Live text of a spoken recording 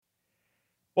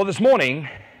Well, this morning,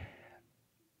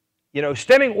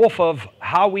 stemming off of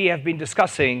how we have been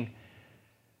discussing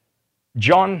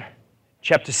John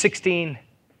chapter 16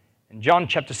 and John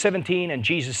chapter 17, and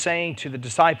Jesus saying to the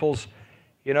disciples,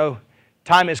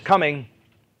 time is coming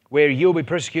where you'll be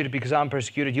persecuted because I'm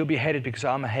persecuted, you'll be hated because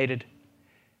I'm hated,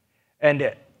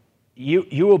 and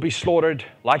you will be slaughtered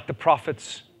like the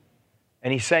prophets.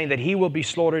 And he's saying that he will be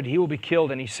slaughtered, he will be killed,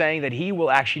 and he's saying that he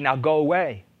will actually now go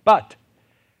away. But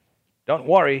don't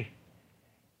worry,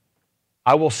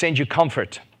 I will send you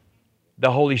comfort,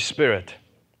 the Holy Spirit.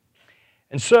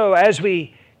 And so as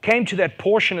we came to that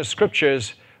portion of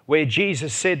scriptures where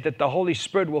Jesus said that the Holy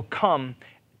Spirit will come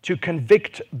to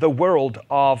convict the world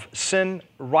of sin,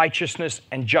 righteousness,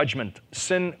 and judgment.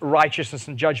 Sin, righteousness,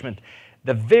 and judgment.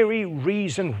 The very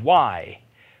reason why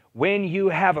when you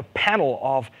have a panel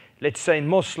of, let's say,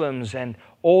 Muslims and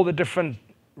all the different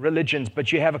religions,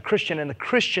 but you have a Christian and the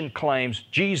Christian claims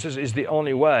Jesus is the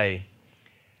only way,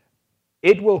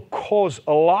 it will cause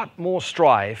a lot more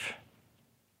strife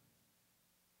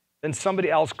than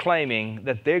somebody else claiming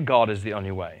that their God is the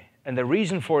only way. And the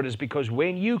reason for it is because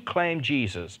when you claim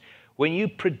Jesus, when you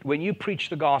preach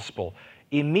the gospel,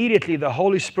 immediately the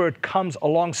Holy Spirit comes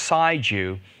alongside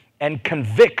you and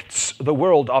convicts the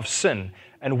world of sin.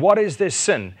 And what is their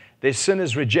sin? Their sin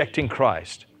is rejecting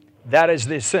Christ. That is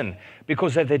their sin.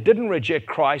 Because if they didn't reject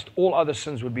Christ, all other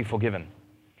sins would be forgiven.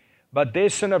 But their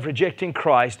sin of rejecting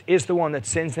Christ is the one that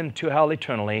sends them to hell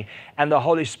eternally, and the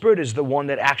Holy Spirit is the one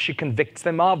that actually convicts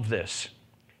them of this.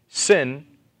 Sin,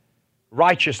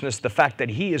 righteousness, the fact that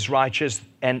He is righteous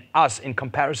and us in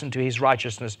comparison to His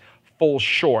righteousness falls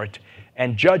short,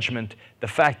 and judgment, the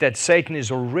fact that Satan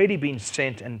is already been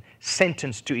sent and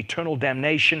sentenced to eternal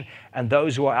damnation, and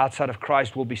those who are outside of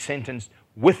Christ will be sentenced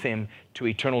with Him to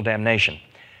eternal damnation.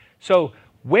 So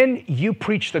when you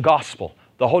preach the gospel,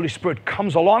 the Holy Spirit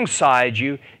comes alongside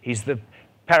you. He's the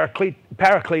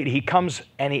paraclete. He comes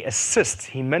and He assists.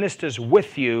 He ministers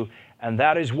with you, and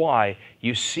that is why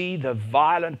you see the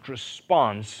violent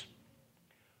response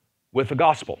with the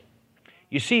gospel.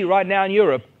 You see, right now in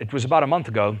Europe, it was about a month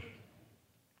ago,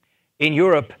 in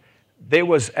Europe, there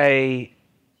was a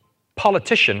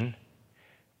politician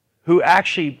who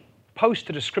actually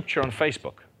posted a scripture on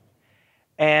Facebook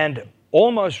and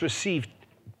almost received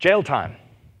jail time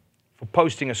for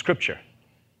posting a scripture.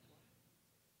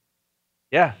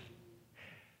 Yeah.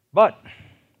 But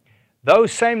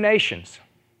those same nations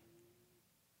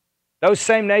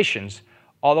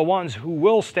are the ones who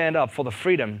will stand up for the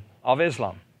freedom of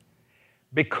Islam,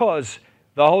 because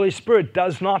the Holy Spirit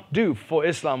does not do for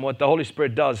Islam what the Holy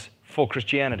Spirit does for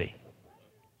Christianity.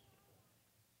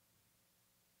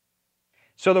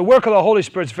 So the work of the Holy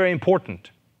Spirit is very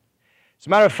important. As a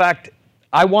matter of fact,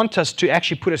 I want us to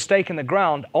actually put a stake in the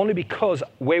ground only because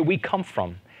where we come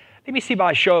from. Let me see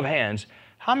by a show of hands,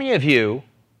 how many of you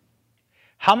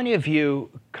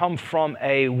come from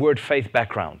a word faith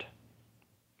background?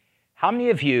 How many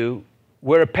of you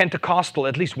were a Pentecostal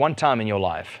at least one time in your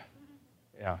life?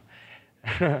 Yeah.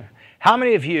 How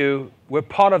many of you were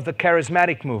part of the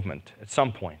charismatic movement at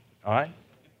some point? All right?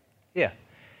 Yeah.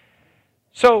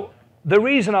 So the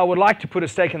reason I would like to put a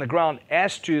stake in the ground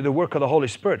as to the work of the Holy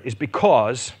Spirit is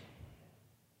because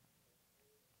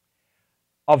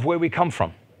of where we come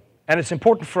from. And it's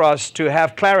important for us to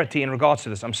have clarity in regards to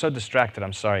this. I'm so distracted,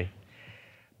 I'm sorry.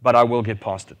 But I will get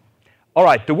past it. All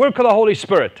right, the work of the Holy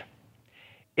Spirit.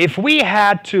 If we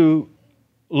had to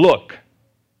look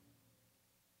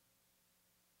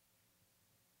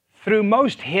through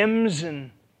most hymns and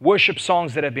worship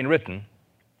songs that have been written,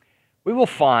 we will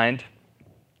find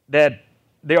that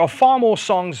there are far more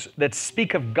songs that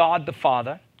speak of God the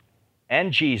Father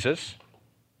and Jesus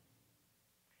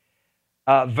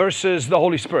versus the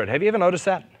Holy Spirit. Have you ever noticed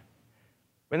that?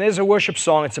 When there's a worship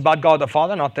song, it's about God the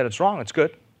Father. Not that it's wrong, it's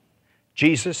good.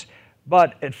 Jesus.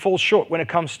 But it falls short when it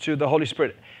comes to the Holy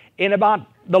Spirit. In about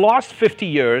the last 50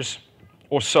 years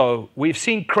or so, we've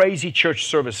seen crazy church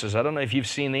services. I don't know if you've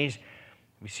seen these.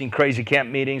 We've seen crazy camp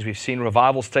meetings. We've seen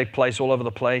revivals take place all over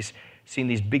the place. Seen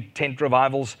these big tent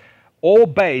revivals, all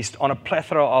based on a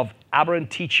plethora of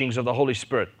aberrant teachings of the Holy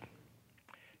Spirit.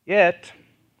 Yet,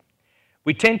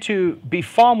 we tend to be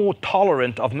far more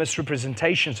tolerant of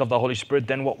misrepresentations of the Holy Spirit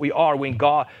than what we are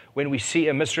when we see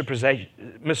a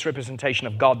misrepresentation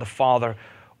of God the Father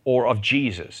or of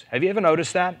Jesus. Have you ever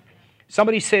noticed that?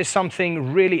 Somebody says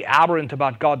something really aberrant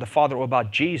about God the Father or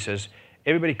about Jesus,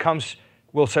 everybody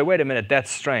will say, wait a minute,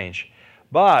 that's strange.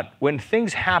 But when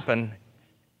things happen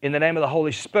in the name of the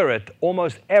Holy Spirit,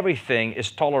 almost everything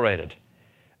is tolerated.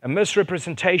 A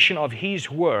misrepresentation of His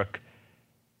work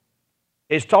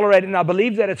is tolerated. And I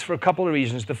believe that it's for a couple of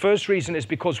reasons. The first reason is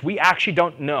because we actually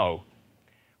don't know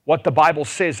what the Bible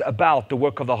says about the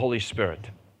work of the Holy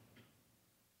Spirit.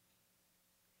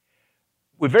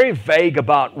 We're very vague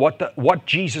about what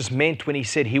Jesus meant when he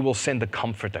said he will send the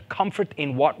Comforter. Comfort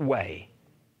in what way?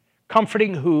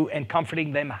 Comforting who and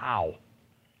comforting them how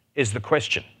is the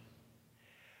question.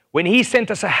 When he sent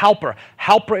us a helper,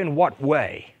 helper in what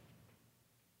way?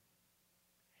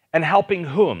 And helping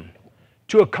whom?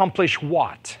 To accomplish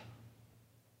what?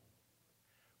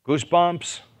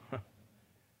 Goosebumps?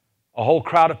 A whole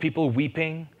crowd of people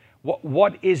weeping?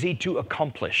 What is he to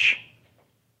accomplish?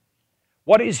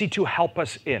 What is he to help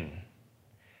us in?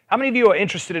 How many of you are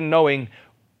interested in knowing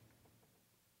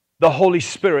the Holy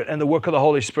Spirit and the work of the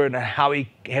Holy Spirit and how he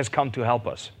has come to help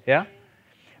us? Yeah?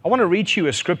 I want to read you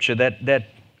a scripture that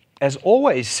has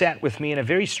always sat with me in a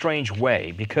very strange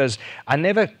way, because I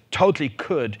never totally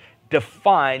could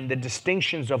define the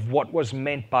distinctions of what was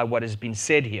meant by what has been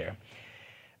said here.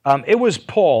 It was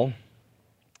Paul.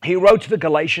 He wrote to the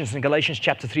Galatians in Galatians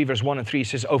chapter 3, verse 1 and 3. He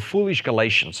says, "O foolish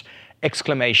Galatians!"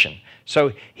 Exclamation.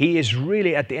 So he is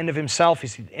really at the end of himself.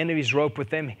 He's at the end of his rope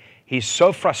with them. He's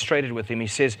so frustrated with him. He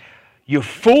says, "You're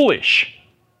foolish."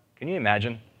 Can you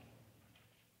imagine?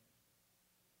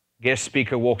 Guest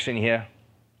speaker walks in here,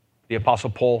 the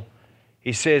Apostle Paul.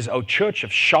 He says, "O church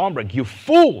of Schaumburg, you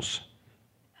fools!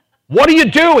 What are you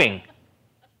doing?"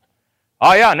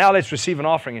 Oh yeah, now let's receive an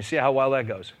offering and see how well that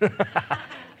goes.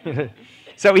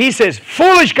 So he says,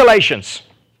 "Foolish Galatians,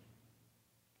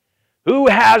 who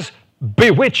has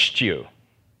bewitched you?"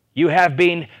 You have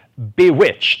been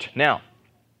bewitched. Now,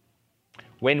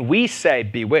 when we say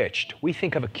bewitched, we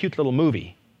think of a cute little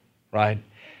movie, right?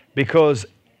 Because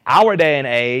our day and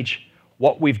age,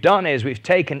 what we've done is we've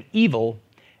taken evil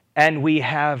and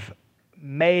we've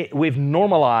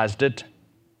normalized it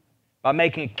by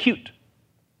making it cute,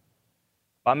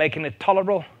 by making it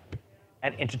tolerable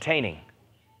and entertaining,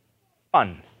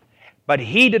 fun. But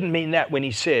he didn't mean that when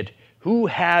he said, "Who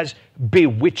has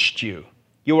bewitched you?"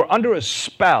 You were under a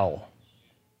spell.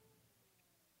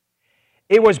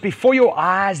 It was before your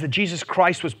eyes that Jesus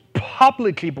Christ was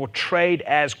publicly portrayed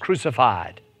as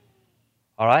crucified.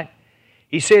 All right?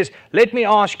 He says, "Let me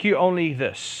ask you only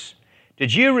this.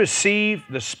 Did you receive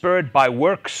the Spirit by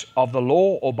works of the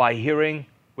law or by hearing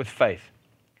with faith?"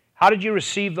 How did you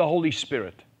receive the Holy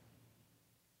Spirit?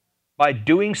 By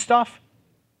doing stuff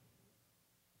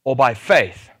or by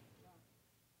faith?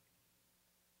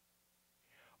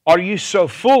 Are you so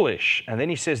foolish? And then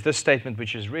he says this statement,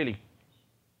 which has really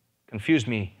confused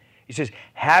me. He says,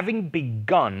 having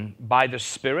begun by the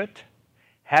Spirit,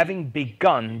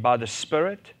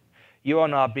 you are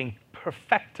now being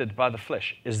perfected by the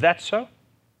flesh. Is that so?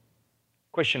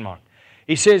 Question mark.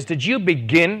 He says, did you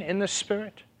begin in the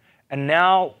Spirit? And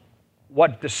now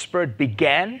what the Spirit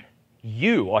began,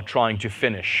 you are trying to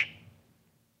finish.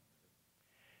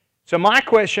 So my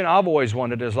question I've always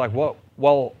wondered is like,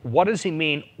 well, what does he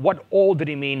mean? What all did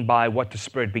he mean by what the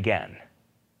Spirit began?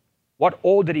 What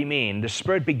all did he mean? The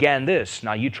Spirit began this,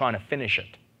 now you're trying to finish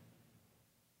it.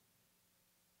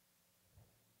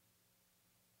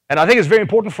 And I think it's very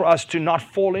important for us to not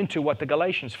fall into what the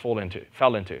Galatians fell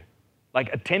into,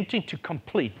 like attempting to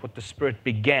complete what the Spirit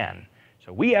began.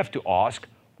 So we have to ask,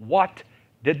 what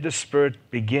did the Spirit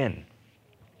begin?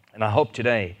 And I hope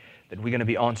today that we're going to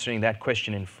be answering that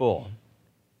question in full.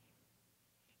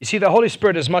 You see, the Holy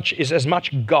Spirit is as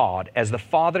much God as the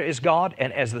Father is God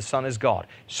and as the Son is God.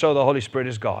 So the Holy Spirit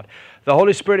is God. The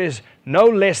Holy Spirit is no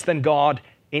less than God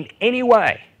in any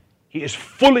way. He is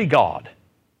fully God.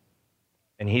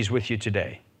 And He's with you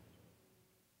today.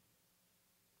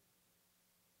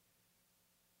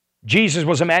 Jesus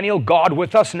was Emmanuel, God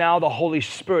with us. Now the Holy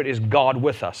Spirit is God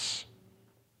with us.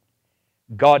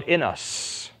 God in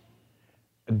us.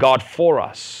 God for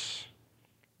us,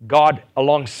 God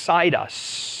alongside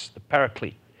us, the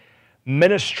Paraclete,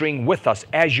 ministering with us.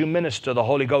 As you minister, the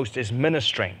Holy Ghost is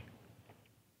ministering.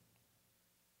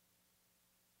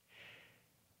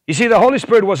 You see, the Holy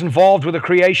Spirit was involved with the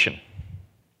creation.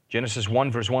 Genesis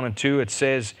 1, verse 1 and 2, it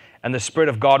says, and the Spirit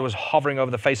of God was hovering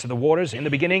over the face of the waters. In the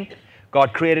beginning,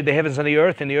 God created the heavens and the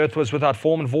earth was without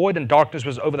form and void, and darkness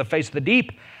was over the face of the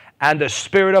deep, and the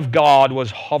Spirit of God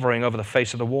was hovering over the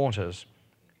face of the waters.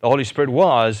 The Holy Spirit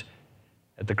was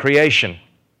at the creation.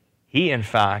 He, in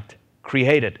fact,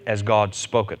 created as God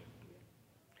spoke it.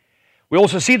 We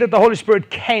also see that the Holy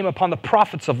Spirit came upon the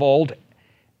prophets of old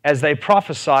as they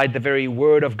prophesied the very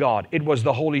word of God. It was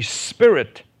the Holy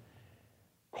Spirit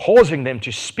causing them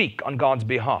to speak on God's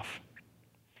behalf.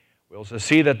 We also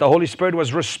see that the Holy Spirit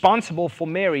was responsible for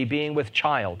Mary being with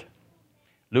child.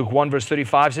 Luke 1 verse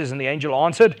 35 says, and the angel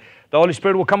answered, the Holy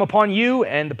Spirit will come upon you,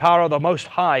 and the power of the Most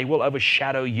High will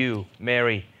overshadow you,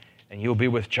 Mary, and you'll be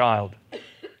with child.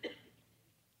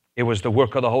 It was the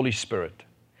work of the Holy Spirit.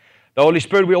 The Holy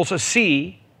Spirit, we also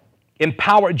see,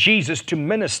 empowered Jesus to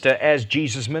minister as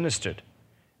Jesus ministered.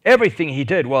 Everything he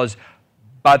did was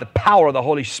by the power of the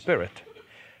Holy Spirit.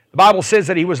 The Bible says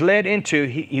that he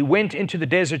went into the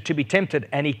desert to be tempted,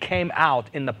 and he came out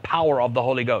in the power of the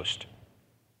Holy Ghost.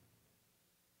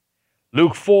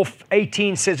 Luke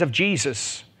 4:18 says of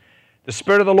Jesus, the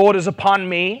Spirit of the Lord is upon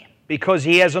me, because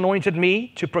he has anointed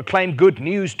me to proclaim good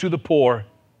news to the poor.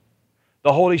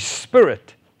 The Holy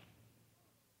Spirit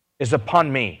is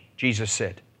upon me, Jesus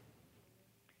said.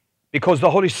 Because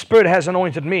the Holy Spirit has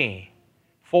anointed me.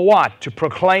 For what? To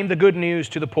proclaim the good news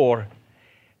to the poor.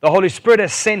 The Holy Spirit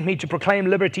has sent me to proclaim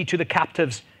liberty to the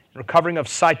captives, and recovering of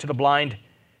sight to the blind,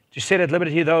 to set at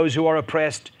liberty those who are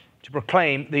oppressed, to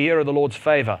proclaim the year of the Lord's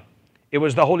favor. It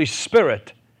was the Holy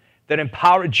Spirit that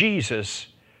empowered Jesus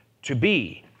to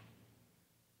be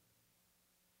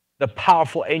the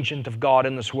powerful agent of God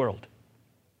in this world.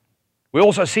 We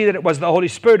also see that it was the Holy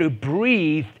Spirit who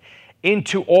breathed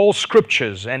into all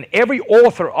Scriptures, and every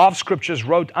author of Scriptures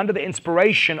wrote under the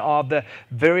inspiration of the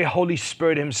very Holy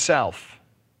Spirit Himself.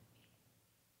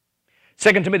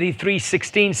 2 Timothy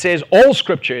 3:16 says, all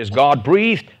Scripture is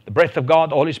God-breathed, the breath of God,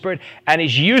 the Holy Spirit, and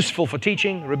is useful for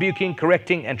teaching, rebuking,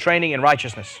 correcting, and training in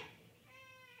righteousness.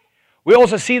 We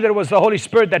also see that it was the Holy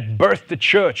Spirit that birthed the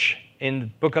church in the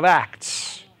book of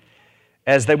Acts,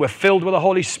 as they were filled with the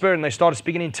Holy Spirit and they started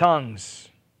speaking in tongues.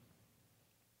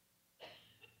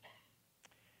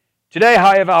 Today,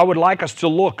 however, I would like us to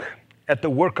look at the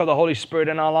work of the Holy Spirit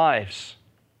in our lives.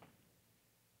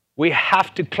 We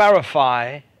have to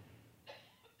clarify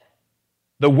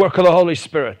the work of the Holy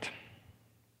Spirit.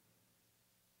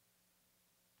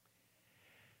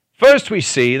 First, we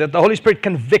see that the Holy Spirit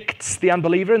convicts the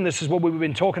unbeliever, and this is what we've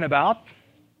been talking about.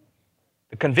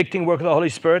 The convicting work of the Holy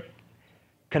Spirit,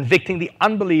 convicting the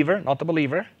unbeliever, not the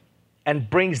believer, and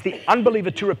brings the unbeliever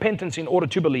to repentance in order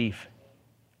to believe.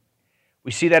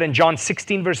 We see that in John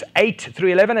 16, verse 8 through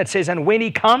 11. It says, and when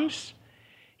He comes,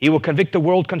 He will convict the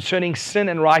world concerning sin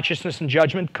and righteousness and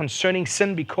judgment, concerning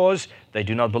sin because they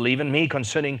do not believe in me,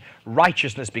 concerning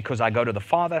righteousness because I go to the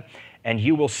Father, and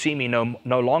you will see me no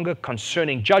longer,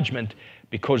 concerning judgment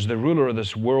because the ruler of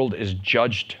this world is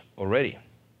judged already.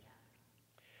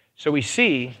 So we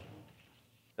see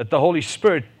that the Holy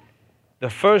Spirit, the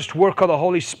first work of the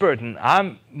Holy Spirit, and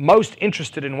I'm most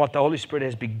interested in what the Holy Spirit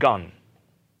has begun.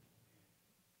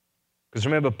 Because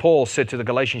remember, Paul said to the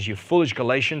Galatians, you foolish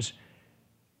Galatians,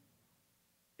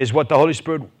 is what the Holy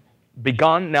Spirit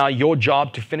begun now your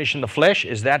job to finish in the flesh?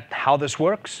 Is that how this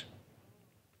works?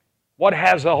 What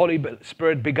has the Holy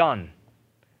Spirit begun?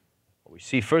 We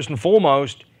see first and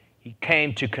foremost, He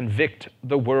came to convict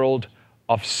the world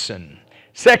of sin.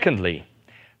 Secondly,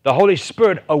 the Holy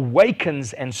Spirit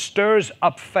awakens and stirs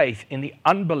up faith in the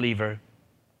unbeliever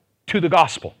to the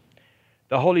gospel.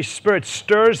 The Holy Spirit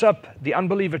stirs up the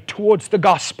unbeliever towards the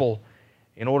gospel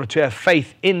in order to have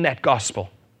faith in that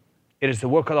gospel. It is the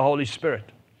work of the Holy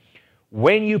Spirit.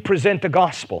 When you present the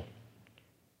gospel,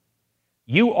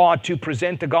 you are to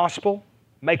present the gospel,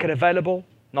 make it available,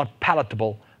 not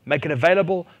palatable, make it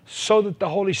available so that the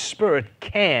Holy Spirit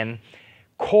can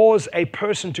cause a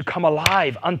person to come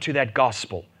alive unto that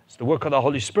gospel. It's the work of the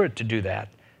Holy Spirit to do that,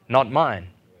 not mine.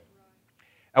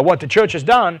 And what the church has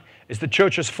done is the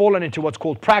church has fallen into what's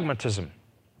called pragmatism.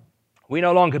 We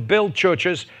no longer build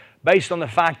churches based on the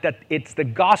fact that it's the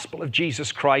gospel of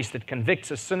Jesus Christ that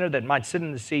convicts a sinner that might sit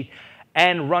in the seat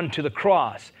and run to the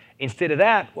cross. Instead of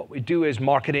that, what we do is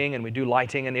marketing, and we do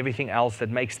lighting and everything else that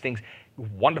makes things,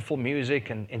 wonderful music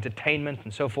and entertainment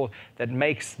and so forth, that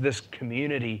makes this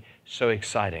community so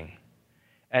exciting.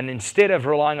 And instead of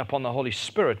relying upon the Holy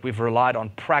Spirit, we've relied on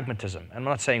pragmatism. I'm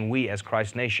not saying we as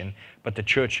Christ Nation, but the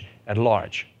church at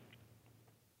large.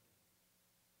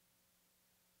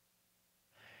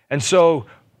 And so,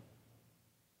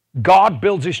 God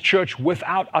builds His church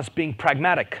without us being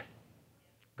pragmatic.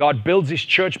 God builds His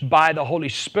church by the Holy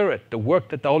Spirit, the work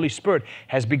that the Holy Spirit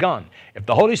has begun. If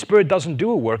the Holy Spirit doesn't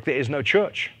do a work, there is no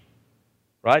church,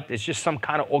 right? It's just some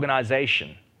kind of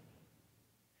organization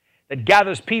that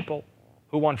gathers people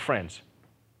who want friends,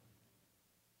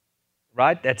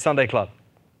 right? That's Sunday Club.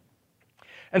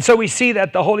 And so we see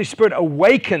that the Holy Spirit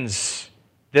awakens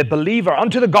the believer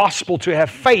unto the gospel to have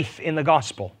faith in the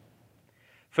gospel.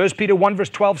 1 Peter 1 verse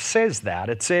 12 says that.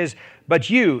 It says, but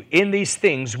you, in these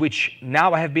things which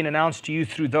now have been announced to you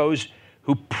through those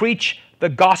who preach the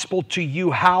gospel to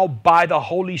you, how? By the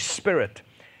Holy Spirit.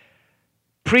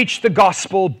 Preach the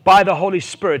gospel by the Holy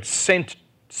Spirit sent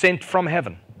sent from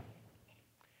heaven.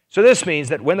 So this means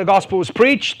that when the gospel was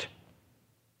preached,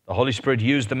 the Holy Spirit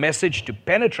used the message to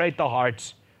penetrate the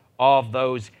hearts of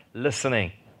those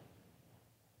listening.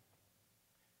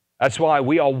 That's why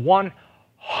we are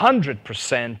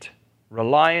 100%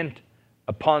 reliant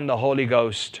upon the Holy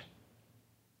Ghost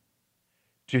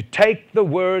to take the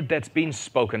word that's been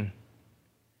spoken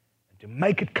and to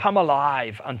make it come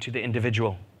alive unto the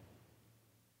individual.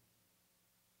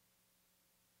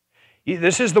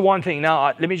 This is the one thing. Now,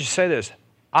 let me just say this.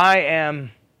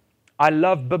 I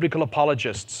love biblical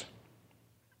apologists.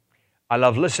 I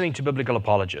love listening to biblical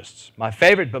apologists. My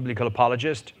favorite biblical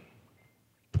apologist,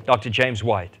 Dr. James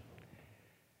White.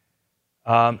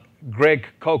 Greg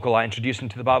Kokel, I introduced him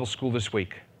to the Bible school this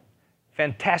week.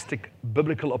 Fantastic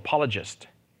biblical apologist.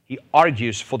 He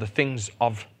argues for the things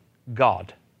of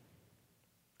God.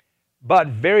 But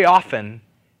very often,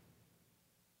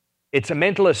 it's a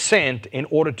mental assent in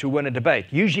order to win a debate.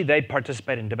 Usually they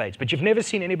participate in debates. But you've never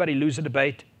seen anybody lose a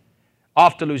debate,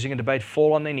 after losing a debate,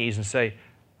 fall on their knees and say,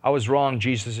 I was wrong,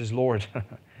 Jesus is Lord.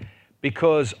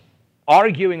 Because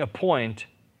arguing a point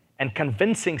and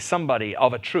convincing somebody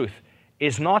of a truth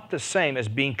is not the same as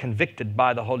being convicted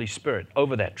by the Holy Spirit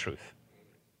over that truth.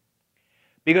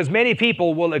 Because many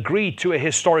people will agree to a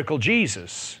historical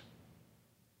Jesus,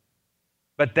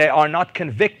 but they are not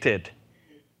convicted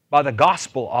by the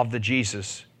gospel of the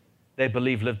Jesus they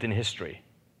believe lived in history.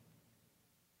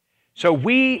 So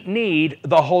we need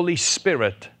the Holy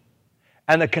Spirit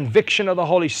and the conviction of the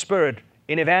Holy Spirit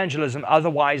in evangelism.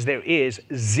 Otherwise, there is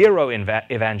zero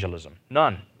evangelism.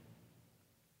 None.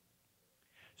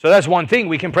 So that's one thing.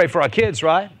 We can pray for our kids,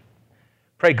 right?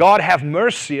 Pray, God, have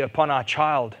mercy upon our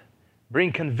child.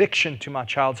 Bring conviction to my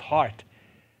child's heart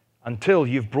until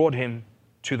you've brought him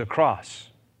to the cross.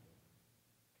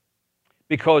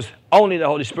 Because only the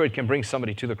Holy Spirit can bring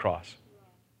somebody to the cross.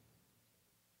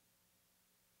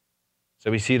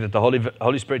 So we see that the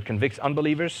Holy Spirit convicts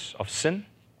unbelievers of sin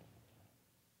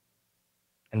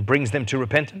and brings them to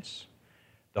repentance.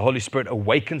 The Holy Spirit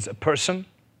awakens a person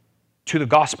to the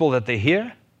gospel that they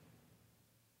hear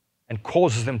and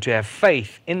causes them to have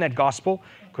faith in that gospel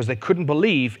because they couldn't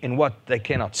believe in what they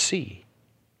cannot see.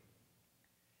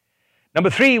 Number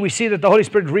 3, we see that the Holy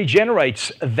Spirit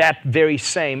regenerates that very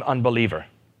same unbeliever.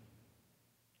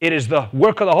 It is the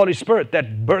work of the Holy Spirit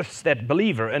that births that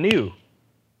believer anew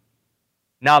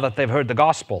now that they've heard the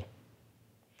gospel.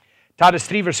 Titus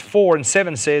 3 verse 4 and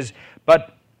 7 says,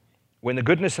 But when the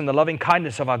goodness and the loving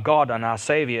kindness of our God and our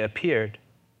Savior appeared,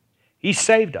 He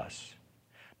saved us,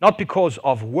 not because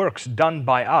of works done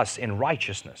by us in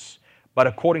righteousness, but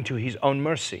according to His own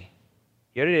mercy.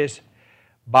 Here it is,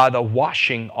 by the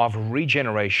washing of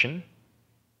regeneration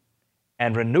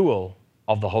and renewal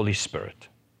of the Holy Spirit.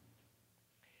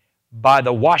 By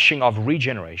the washing of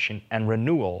regeneration and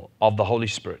renewal of the Holy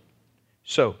Spirit.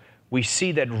 So, we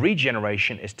see that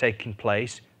regeneration is taking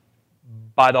place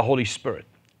by the Holy Spirit.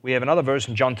 We have another verse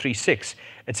in John 3:6.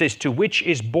 It says, To which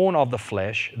is born of the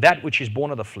flesh, that which is born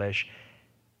of the flesh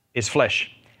is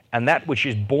flesh, and that which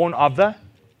is born of the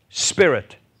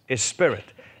Spirit is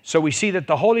spirit. So we see that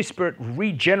the Holy Spirit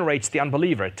regenerates the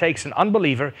unbeliever. It takes an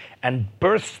unbeliever and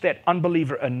births that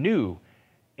unbeliever anew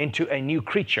into a new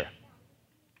creature,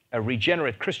 a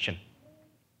regenerate Christian.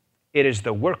 It is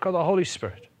the work of the Holy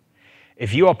Spirit.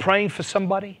 If you are praying for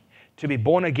somebody to be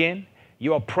born again,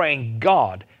 you are praying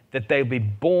God that they'll be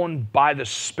born by the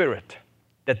Spirit,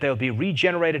 that they'll be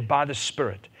regenerated by the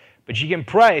Spirit. But you can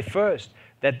pray first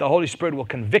that the Holy Spirit will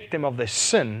convict them of their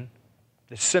sin,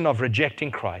 the sin of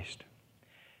rejecting Christ.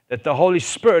 That the Holy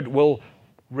Spirit will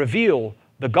reveal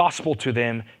the gospel to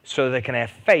them so they can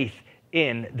have faith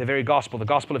in the very gospel. The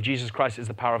gospel of Jesus Christ is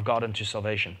the power of God unto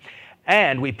salvation.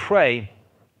 And we pray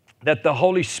that the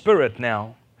Holy Spirit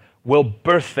now will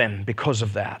birth them because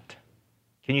of that.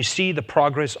 Can you see the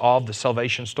progress of the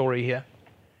salvation story here?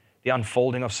 The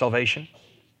unfolding of salvation?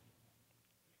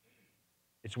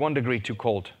 It's 1 degree too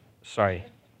cold. Sorry.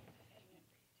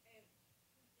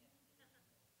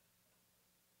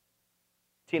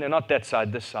 Tina, not that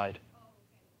side, this side.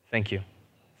 Thank you.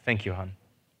 Thank you, hon.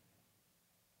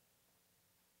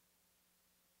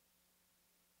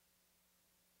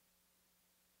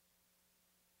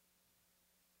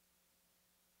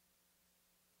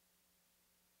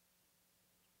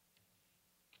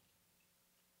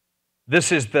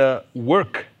 This is the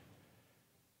work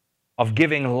of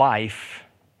giving life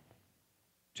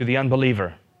to the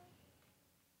unbeliever.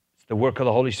 It's the work of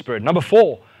the Holy Spirit. Number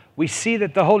 4, we see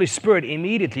that the Holy Spirit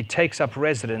immediately takes up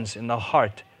residence in the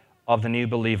heart of the new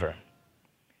believer.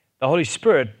 The Holy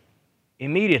Spirit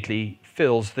immediately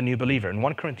fills the new believer. In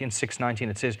 1 Corinthians 6:19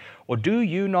 it says, "Or do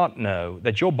you not know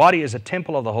that your body is a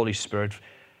temple of the Holy Spirit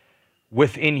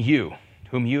within you,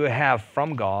 whom you have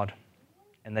from God,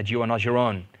 and that you are not your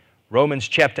own?" Romans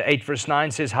chapter 8 verse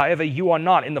 9 says, "However, you are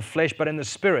not in the flesh but in the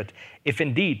Spirit, if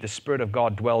indeed the Spirit of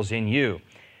God dwells in you."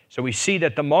 So we see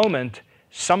that the moment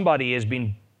somebody has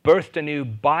been birthed anew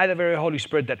by the very Holy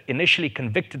Spirit that initially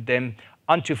convicted them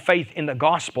unto faith in the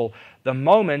gospel, the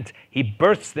moment He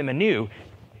births them anew,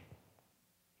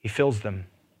 He fills them.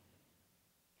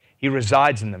 He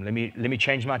resides in them. Let me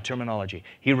change my terminology.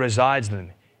 He resides in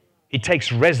them. He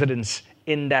takes residence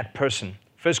in that person.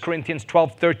 1 Corinthians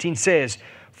 12:13 says,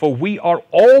 "For we are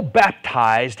all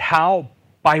baptized," how?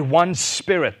 By one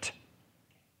Spirit.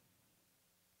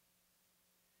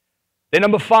 Then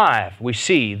number 5, we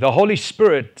see the Holy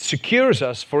Spirit secures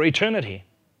us for eternity.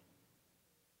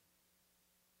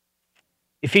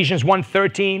 Ephesians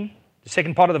 1:13, the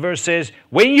second part of the verse says,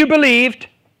 "When you believed,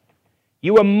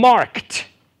 you were marked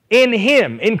in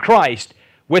Him, in Christ,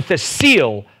 with the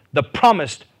seal, the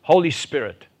promised Holy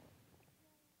Spirit."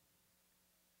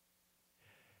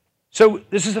 So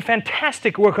this is a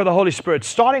fantastic work of the Holy Spirit,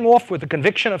 starting off with the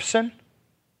conviction of sin,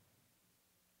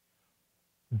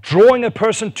 drawing a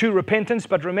person to repentance.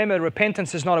 But remember,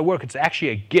 repentance is not a work, it's actually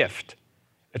a gift.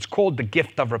 It's called the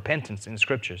gift of repentance in the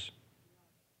Scriptures.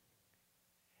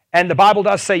 And the Bible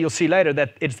does say, you'll see later,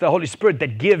 that it's the Holy Spirit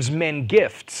that gives men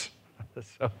gifts.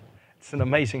 So it's an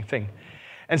amazing thing.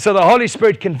 And so the Holy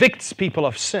Spirit convicts people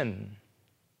of sin.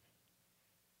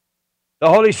 The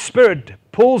Holy Spirit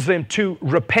pulls them to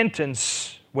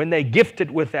repentance when they're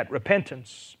gifted with that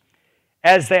repentance,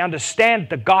 as they understand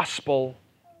the gospel.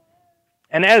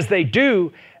 And as they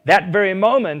do, that very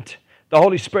moment, the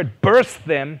Holy Spirit births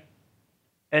them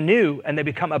anew, and they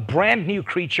become a brand new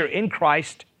creature in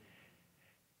Christ.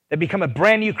 They become a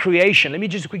brand new creation. Let me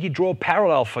just quickly draw a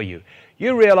parallel for you.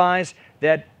 You realize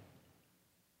that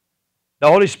the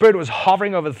Holy Spirit was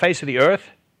hovering over the face of the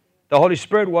earth. The Holy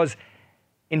Spirit was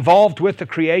involved with the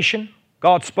creation.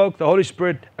 God spoke, the Holy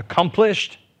Spirit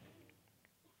accomplished.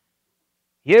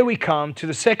 Here we come to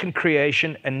the second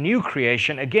creation, a new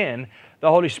creation. Again, the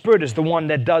Holy Spirit is the one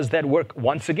that does that work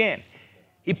once again.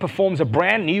 He performs a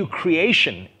brand new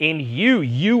creation in you.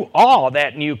 You are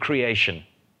that new creation.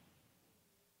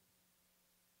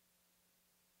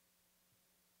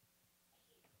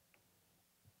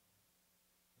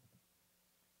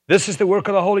 This is the work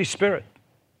of the Holy Spirit.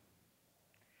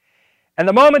 And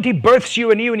the moment He births you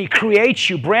anew and He creates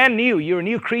you brand new, you're a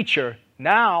new creature,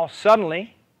 now,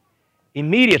 suddenly,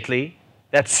 immediately,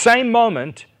 that same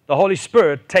moment, the Holy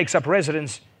Spirit takes up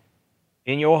residence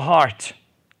in your heart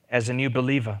as a new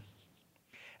believer.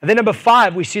 And then number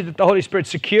 5, we see that the Holy Spirit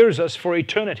secures us for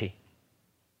eternity.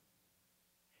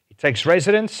 He takes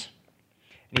residence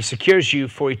and He secures you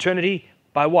for eternity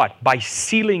by what? By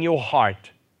sealing your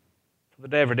heart for the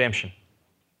day of redemption.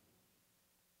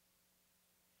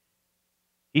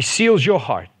 He seals your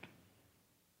heart.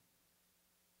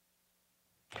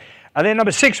 And then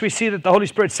number 6, we see that the Holy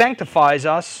Spirit sanctifies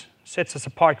us, sets us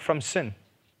apart from sin.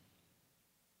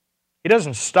 He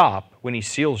doesn't stop when He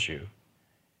seals you.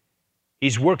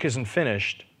 His work isn't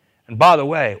finished. And by the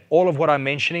way, all of what I'm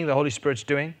mentioning the Holy Spirit's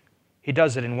doing, He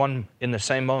does it in the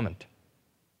same moment.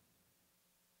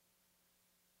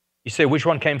 You say, which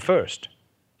one came first?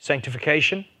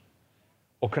 Sanctification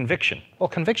or conviction? Well,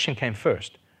 conviction came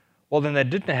first. Well, then that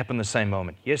didn't happen the same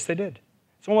moment. Yes, they did.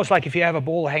 It's almost like if you have a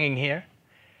ball hanging here,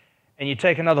 and you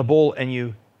take another ball and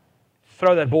you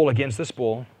throw that ball against this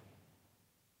ball.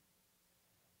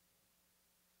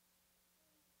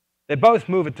 They both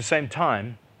move at the same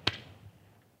time,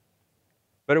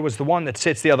 but it was the one that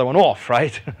sets the other one off,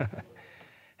 right?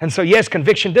 And so, yes,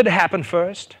 conviction did happen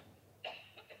first.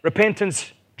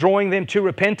 Repentance, drawing them to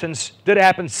repentance, did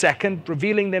happen second.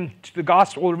 Revealing them to the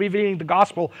gospel, or revealing the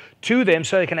gospel to them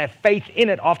so they can have faith in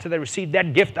it after they received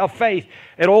that gift of faith.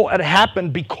 It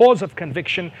happened because of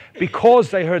conviction, because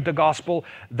they heard the gospel.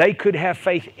 They could have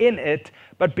faith in it,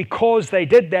 but because they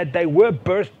did that, they were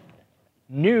birthed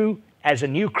new as a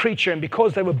new creature. And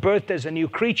because they were birthed as a new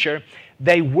creature,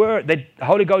 the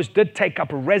Holy Ghost did take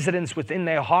up a residence within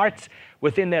their hearts,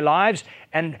 within their lives,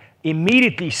 and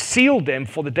immediately sealed them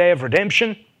for the day of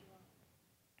redemption.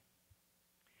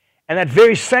 And that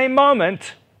very same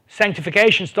moment,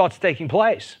 sanctification starts taking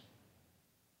place.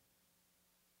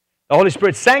 The Holy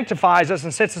Spirit sanctifies us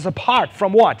and sets us apart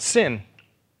from what? Sin.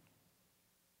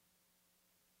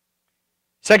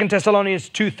 2 Thessalonians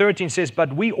 2:13 says,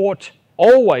 "But we ought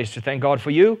always to thank God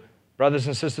for you, brothers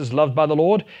and sisters loved by the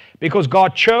Lord, because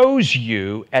God chose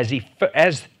you as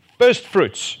first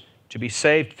fruits to be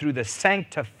saved through the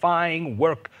sanctifying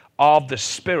work of the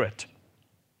Spirit.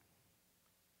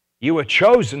 You were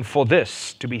chosen for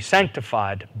this, to be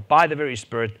sanctified by the very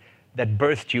Spirit that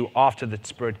birthed you after the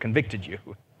Spirit convicted you.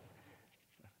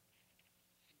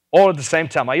 All at the same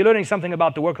time. Are you learning something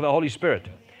about the work of the Holy Spirit?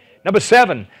 Number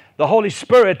 7, the Holy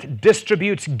Spirit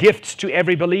distributes gifts to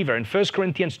every believer. In 1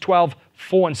 Corinthians 12,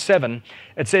 4 and 7,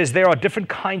 it says there are different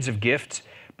kinds of gifts,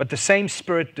 but the same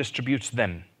Spirit distributes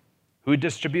them. Who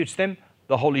distributes them?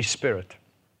 The Holy Spirit.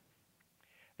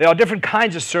 There are different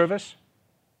kinds of service,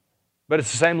 but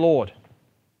it's the same Lord.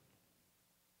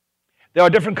 There are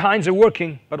different kinds of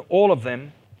working, but all of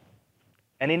them,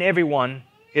 and in every one,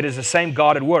 it is the same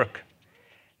God at work.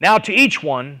 Now to each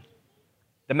one,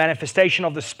 the manifestation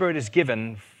of the Spirit is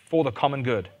given for the common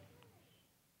good.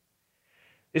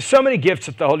 There's so many gifts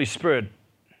that the Holy Spirit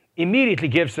immediately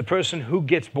gives the person who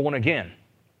gets born again.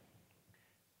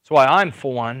 That's why I'm,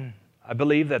 for one, I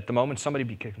believe that the moment somebody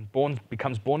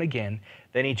becomes born again,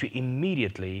 they need to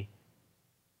immediately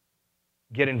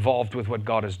get involved with what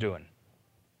God is doing.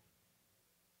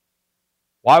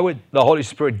 Why would the Holy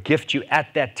Spirit gift you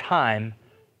at that time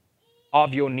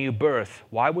of your new birth?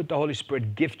 Why would the Holy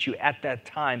Spirit gift you at that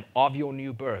time of your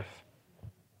new birth?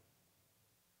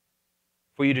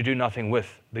 For you to do nothing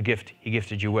with the gift He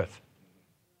gifted you with.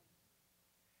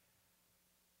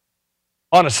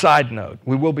 On a side note,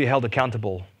 we will be held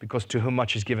accountable because to whom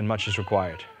much is given, much is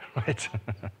required. Right?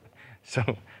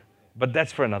 But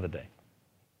that's for another day.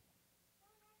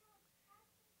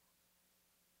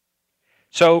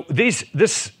 So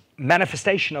this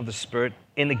manifestation of the Spirit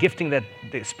in the gifting that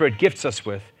the Spirit gifts us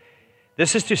with,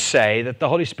 this is to say that the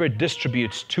Holy Spirit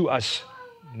distributes to us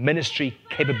ministry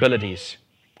capabilities.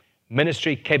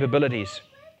 Ministry capabilities.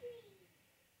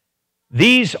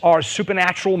 These are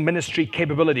supernatural ministry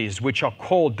capabilities which are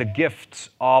called the gifts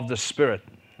of the Spirit.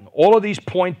 All of these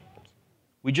points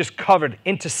we just covered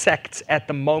intersect at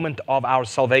the moment of our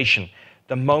salvation,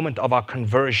 the moment of our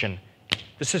conversion.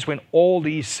 This is when all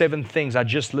these 7 things I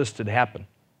just listed happen.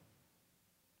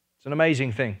 It's an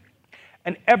amazing thing.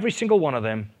 And every single one of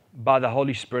them by the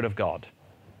Holy Spirit of God.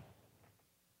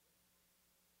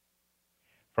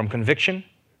 From conviction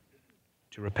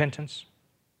to repentance,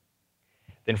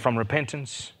 then from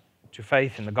repentance to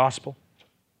faith in the gospel,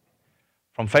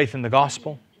 from faith in the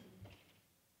gospel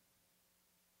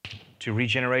to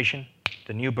regeneration,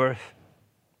 the new birth,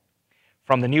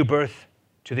 from the new birth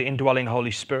to the indwelling Holy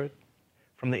Spirit,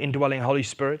 from the indwelling Holy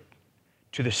Spirit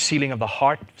to the sealing of the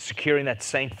heart, securing that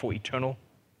saint for eternal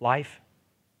life,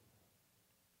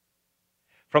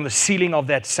 from the sealing of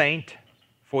that saint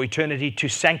for eternity to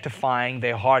sanctifying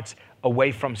their hearts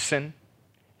away from sin,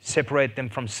 separate them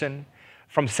from sin,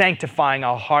 from sanctifying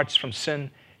our hearts from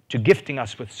sin to gifting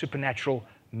us with supernatural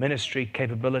ministry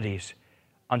capabilities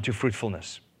unto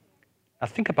fruitfulness. Now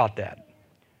think about that.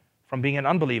 From being an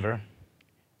unbeliever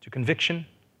to conviction,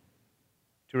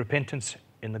 to repentance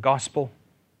in the gospel,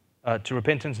 to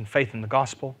repentance and faith in the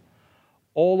gospel,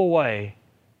 all the way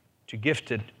to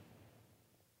gifted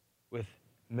with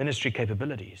ministry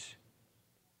capabilities.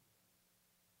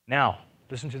 Now,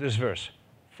 listen to this verse.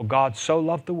 For God so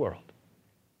loved the world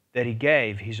that He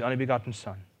gave His only begotten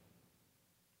Son.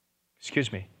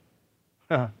 Excuse me.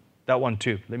 That one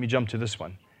too. Let me jump to this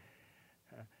one.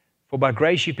 For by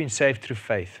grace you've been saved through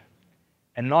faith,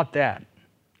 and not that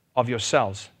of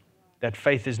yourselves. That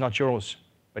faith is not yours,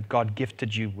 but God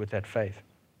gifted you with that faith.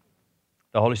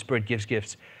 The Holy Spirit gives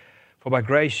gifts. For by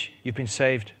grace you've been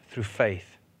saved through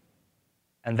faith,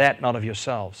 and that not of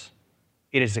yourselves.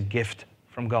 It is a gift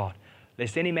from God,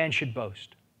 lest any man should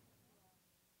boast.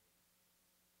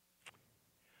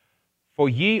 For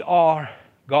ye are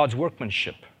God's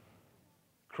workmanship,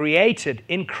 created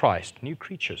in Christ, new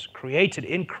creatures, created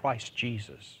in Christ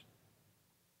Jesus,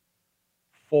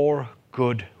 for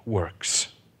good works.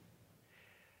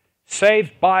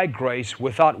 Saved by grace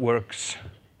without works,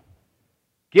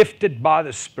 gifted by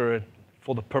the Spirit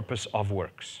for the purpose of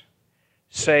works.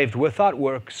 Saved without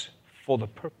works for the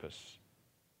purpose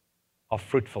of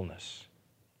fruitfulness.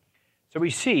 So we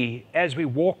see, as we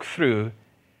walk through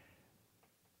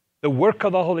the work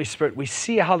of the Holy Spirit, we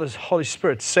see how the Holy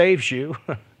Spirit saves you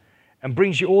and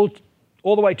brings you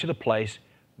all the way to the place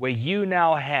where you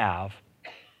now have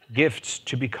gifts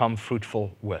to become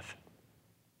fruitful with.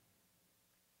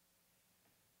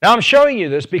 Now I'm showing you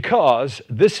this because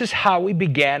this is how we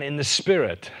began in the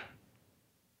Spirit.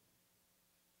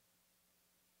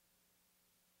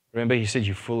 Remember He said,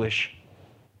 you foolish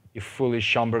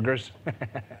Schomburgers.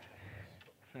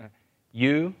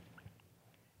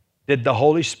 Did the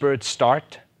Holy Spirit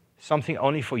start something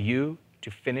only for you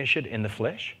to finish it in the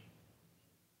flesh?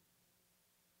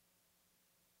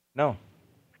 No.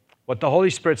 What the Holy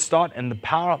Spirit starts and the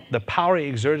power He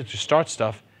exerted to start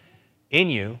stuff in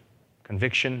you,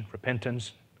 conviction,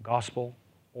 repentance, the gospel,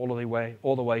 all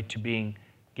the way to being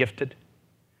gifted,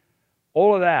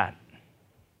 all of that,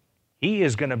 He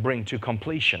is going to bring to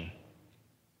completion.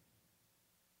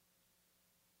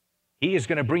 He is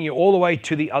going to bring you all the way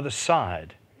to the other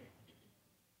side.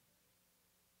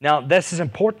 Now, this is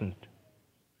important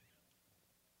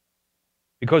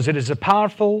because it is a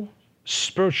powerful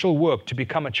spiritual work to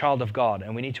become a child of God,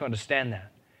 and we need to understand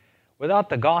that. Without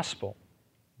the gospel,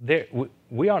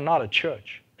 we are not a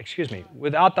church. Excuse me.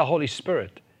 Without the Holy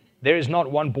Spirit, there is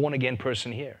not one born-again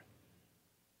person here.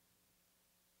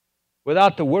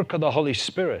 Without the work of the Holy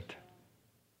Spirit,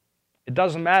 it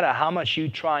doesn't matter how much you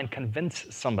try and convince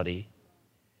somebody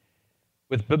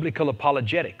with biblical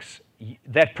apologetics,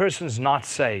 that person's not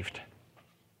saved.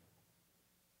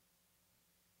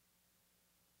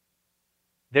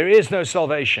 There is no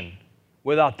salvation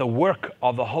without the work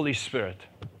of the Holy Spirit.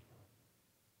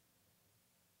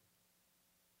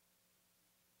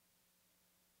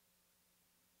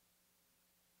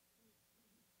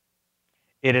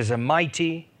 It is a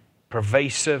mighty,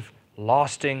 pervasive,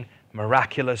 lasting,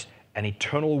 miraculous, and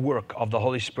eternal work of the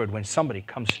Holy Spirit when somebody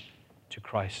comes to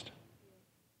Christ.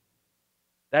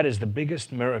 That is the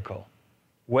biggest miracle,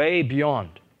 way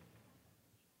beyond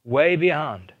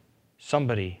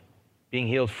somebody being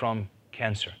healed from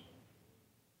cancer.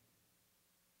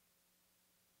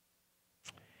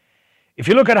 If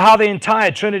you look at how the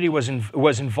entire Trinity was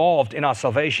involved in our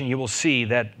salvation, you will see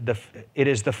that it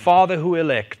is the Father who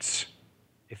elects,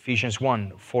 Ephesians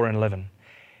 1, 4 and 11.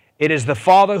 It is the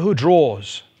Father who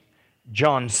draws,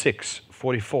 John 6,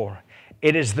 44.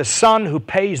 It is the Son who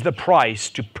pays the price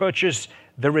to purchase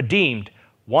the redeemed,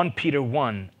 1 Peter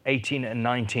 1, 18 and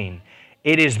 19.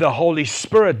 It is the Holy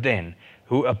Spirit then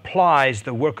who applies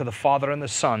the work of the Father and the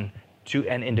Son to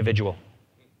an individual.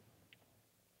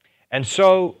 And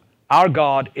so our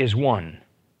God is one.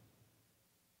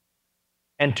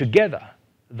 And together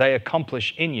they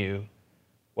accomplish in you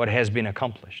what has been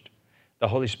accomplished. The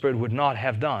Holy Spirit would not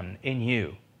have done in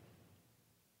you.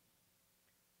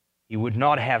 He would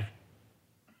not have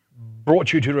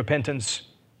brought you to repentance.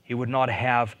 He would not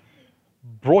have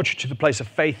brought you to the place of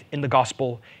faith in the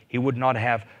gospel. He would not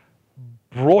have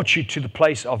brought you to the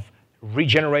place of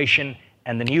regeneration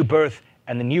and the new birth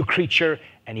and the new creature,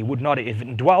 and He would not have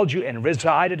indwelled you and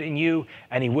resided in you,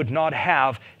 and He would not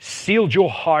have sealed your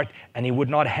heart, and He would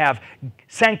not have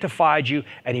sanctified you,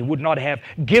 and He would not have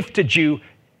gifted you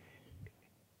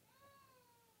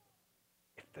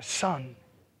if the Son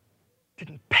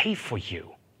didn't pay for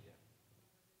you.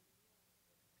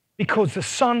 Because the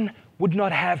Son would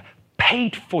not have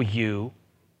paid for you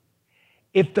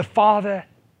if the Father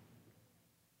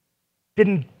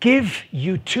didn't give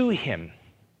you to Him.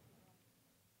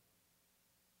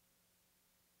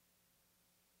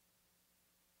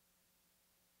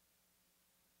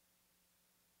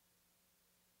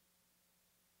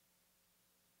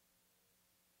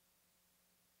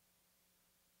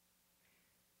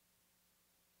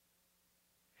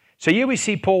 So here we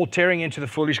see Paul tearing into the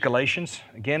foolish Galatians.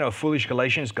 Again, foolish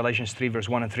Galatians, Galatians 3, verse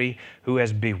 1 and 3, who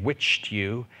has bewitched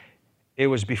you. It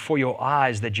was before your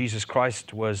eyes that Jesus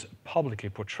Christ was publicly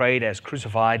portrayed as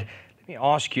crucified. Let me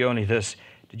ask you only this.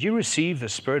 Did you receive the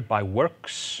Spirit by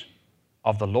works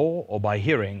of the law or by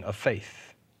hearing of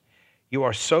faith? You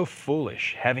are so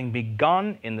foolish. Having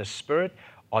begun in the Spirit,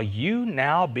 are you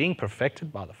now being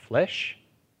perfected by the flesh?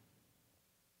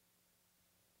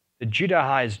 The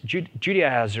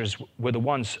Judaizers were the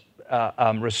ones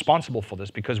responsible for this,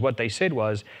 because what they said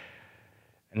was,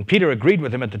 and Peter agreed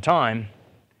with him at the time,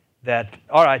 that,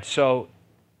 all right, so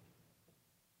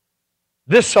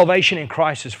this salvation in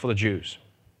Christ is for the Jews.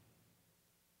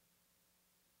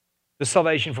 This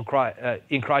salvation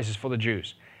in Christ is for the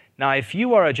Jews. Now, if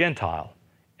you are a Gentile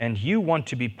and you want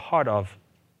to be part of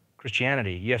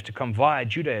Christianity, you have to come via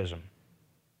Judaism.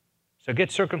 So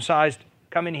get circumcised,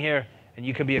 come in here, and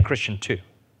you can be a Christian too.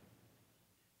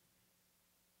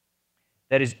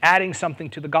 That is adding something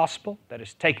to the gospel, that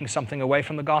is taking something away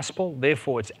from the gospel.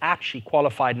 Therefore, it's actually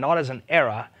qualified not as an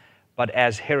error, but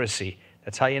as heresy.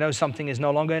 That's how you know something is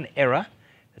no longer an error.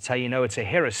 That's how you know it's a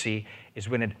heresy, is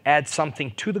when it adds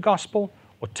something to the gospel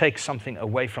or takes something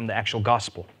away from the actual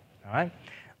gospel. All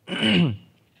right?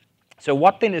 So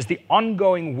what then is the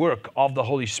ongoing work of the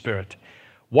Holy Spirit?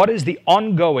 What is the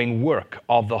ongoing work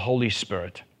of the Holy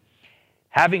Spirit?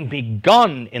 Having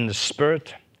begun in the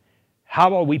Spirit,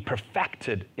 how are we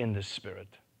perfected in the Spirit?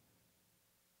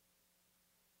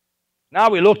 Now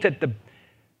we looked at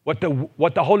what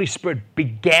the Holy Spirit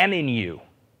began in you.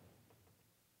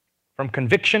 From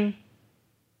conviction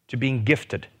to being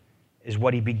gifted is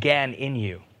what He began in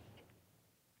you.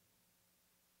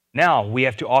 Now we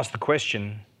have to ask the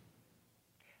question,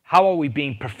 how are we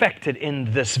being perfected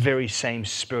in this very same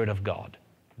Spirit of God?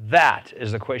 That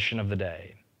is the question of the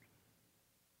day.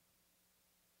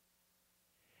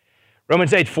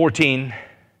 Romans 8:14,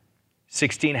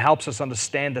 16 helps us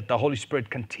understand that the Holy Spirit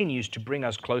continues to bring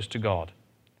us close to God.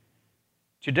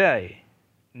 Today,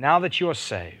 now that you are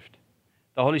saved,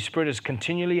 the Holy Spirit is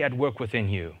continually at work within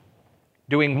you.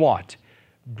 Doing what?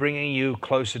 Bringing you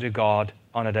closer to God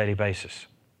on a daily basis.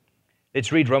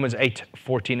 Let's read Romans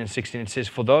 8:14 and 16. It says,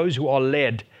 "For those who are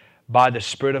led by the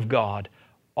Spirit of God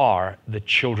are the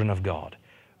children of God."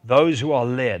 Those who are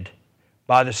led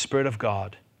by the Spirit of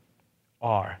God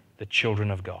are the children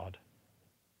of God.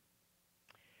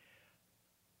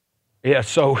 Yeah,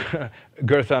 so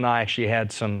Gertha and I actually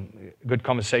had some good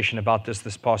conversation about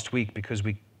this past week because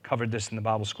we covered this in the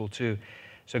Bible school too.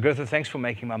 So Gertha, thanks for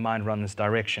making my mind run this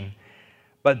direction.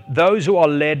 But those who are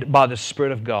led by the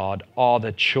Spirit of God are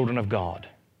the children of God.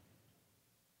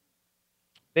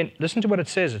 Then listen to what it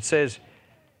says. It says,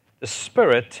 the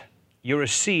Spirit you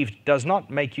received does not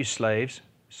make you slaves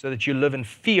so that you live in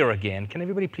fear again. Can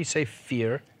everybody please say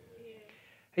fear?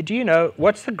 Hey, do you know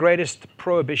what's the greatest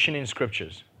prohibition in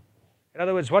Scriptures? In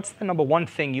other words, what's the number one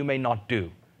thing you may not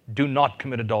do? Do not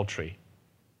commit adultery.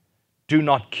 Do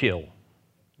not kill.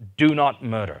 Do not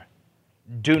murder.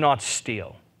 Do not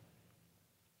steal.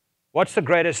 What's the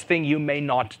greatest thing you may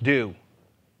not do?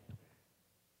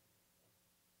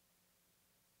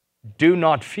 Do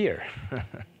not fear.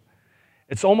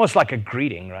 It's almost like a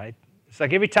greeting, right? It's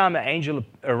like every time an angel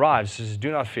arrives, it says,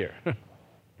 do not fear.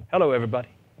 Hello, everybody.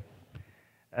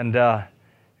 And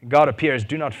God appears,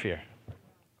 do not fear.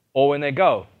 Or when they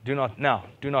go, do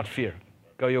not fear.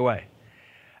 Go your way.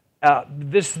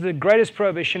 This is the greatest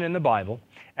prohibition in the Bible.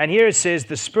 And here it says,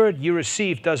 the Spirit you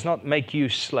receive does not make you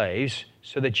slaves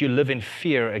so that you live in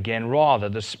fear again. Rather,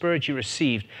 the Spirit you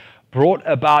received brought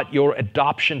about your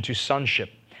adoption to sonship.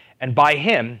 And by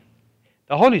Him,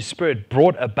 the Holy Spirit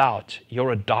brought about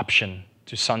your adoption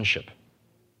to sonship.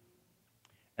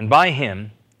 And by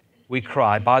Him, we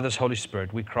cry, by this Holy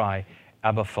Spirit, we cry,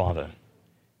 Abba, Father,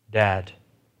 Dad.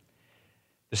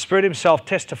 The Spirit Himself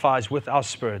testifies with our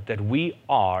spirit that we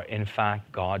are, in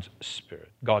fact, God's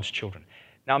Spirit, God's children.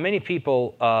 Now, many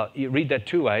people you read that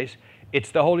two ways. It's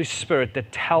the Holy Spirit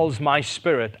that tells my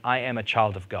spirit I am a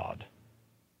child of God.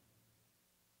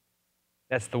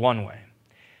 That's the one way.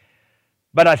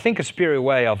 But I think a superior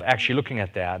way of actually looking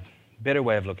at that, better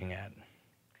way of looking at it,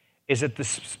 is that the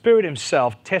Spirit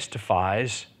Himself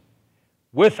testifies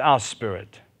with our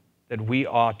spirit that we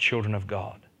are children of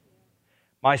God.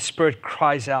 My spirit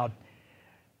cries out,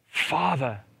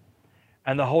 Father,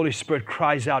 and the Holy Spirit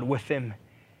cries out with Him,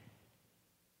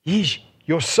 He's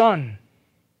your Son.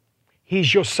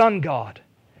 He's your Son, God.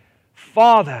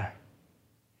 Father,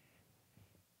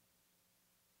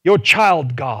 your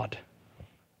child, God.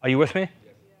 Are you with me?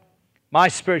 My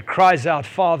spirit cries out,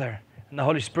 Father, and the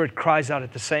Holy Spirit cries out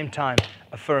at the same time,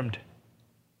 affirmed.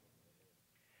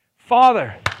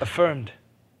 Father, affirmed.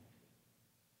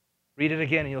 Read it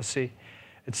again and you'll see.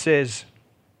 It says,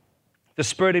 the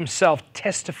Spirit Himself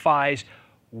testifies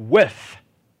with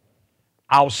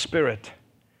our spirit.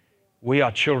 We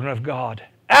are children of God.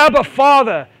 Abba,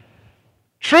 Father,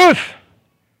 truth.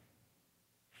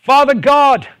 Father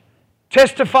God,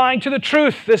 testifying to the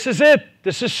truth. This is it.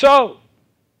 This is so.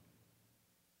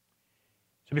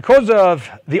 So because of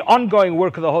the ongoing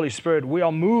work of the Holy Spirit, we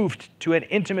are moved to an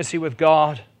intimacy with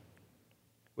God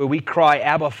where we cry,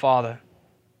 Abba, Father.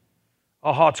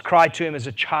 Our hearts cry to Him as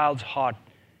a child's heart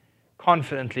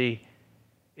confidently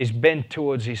is bent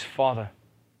towards his Father.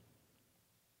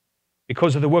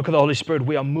 Because of the work of the Holy Spirit,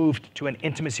 we are moved to an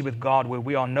intimacy with God where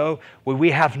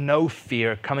we have no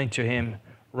fear coming to Him,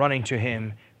 running to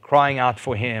Him, crying out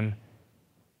for Him,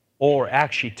 or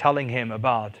actually telling Him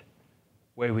about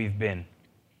where we've been.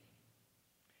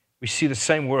 We see the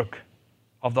same work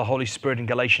of the Holy Spirit in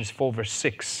Galatians 4 verse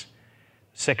 6.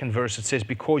 Second verse, it says,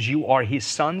 because you are His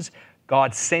sons,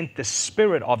 God sent the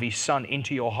Spirit of His Son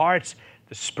into your hearts,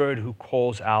 the Spirit who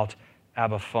calls out,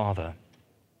 Abba, Father.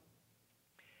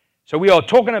 So we are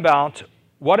talking about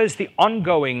what is the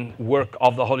ongoing work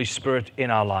of the Holy Spirit in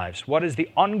our lives? What is the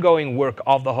ongoing work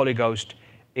of the Holy Ghost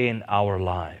in our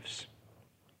lives?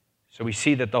 So we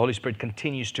see that the Holy Spirit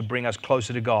continues to bring us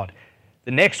closer to God.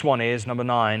 The next one is, number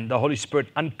 9, the Holy Spirit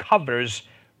uncovers,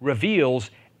 reveals,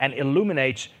 and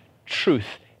illuminates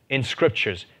truth in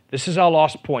Scriptures. This is our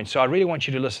last point, so I really want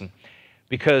you to listen,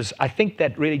 because I think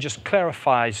that really just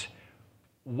clarifies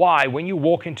why when you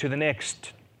walk into the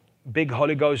next big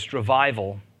Holy Ghost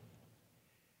revival,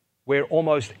 where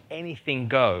almost anything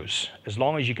goes, as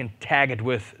long as you can tag it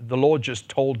with, the Lord just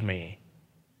told me.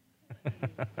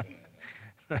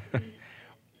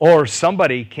 Or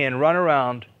somebody can run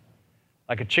around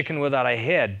like a chicken without a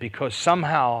head because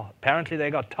somehow, apparently they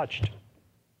got touched.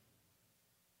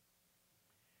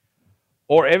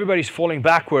 Or everybody's falling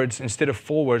backwards instead of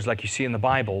forwards like you see in the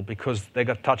Bible because they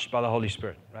got touched by the Holy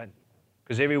Spirit, right?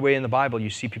 Because everywhere in the Bible you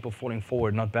see people falling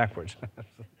forward, not backwards,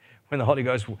 when the Holy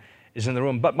Ghost is in the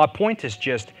room. But my point is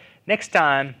just, next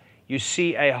time you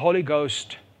see a Holy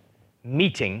Ghost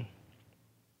meeting,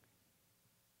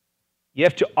 you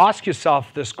have to ask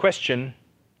yourself this question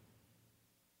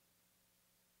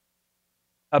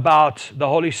about the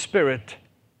Holy Spirit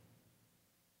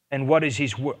and what is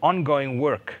His ongoing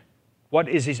work. What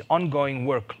does His ongoing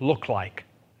work look like?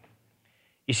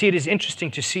 You see, it is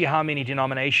interesting to see how many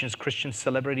denominations, Christian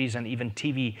celebrities, and even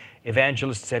TV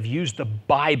evangelists have used the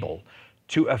Bible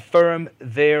to affirm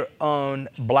their own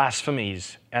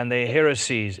blasphemies and their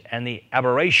heresies and the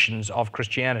aberrations of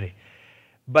Christianity.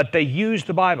 But they use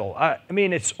the Bible. I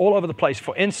mean, it's all over the place.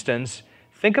 For instance,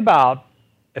 think about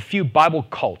a few Bible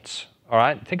cults, all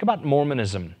right? Think about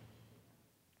Mormonism.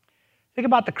 Think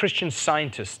about the Christian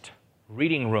Scientist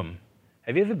reading room.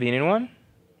 Have you ever been in one?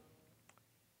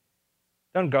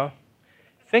 Don't go.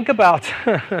 Think about,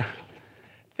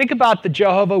 think about the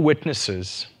Jehovah's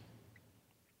Witnesses.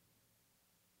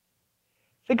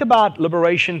 Think about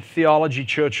liberation theology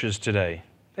churches today.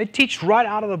 They teach right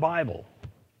out of the Bible.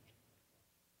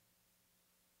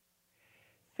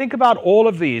 Think about all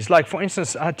of these. Like, for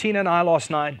instance, Tina and I last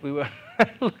night, we were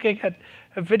looking at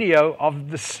a video of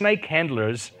the snake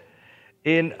handlers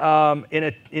in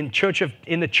the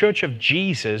Church of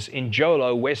Jesus in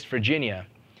Jolo, West Virginia.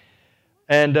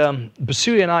 And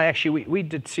Basui and I actually, we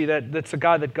did see that. That's a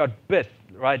guy that got bit,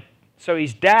 right? So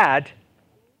his dad,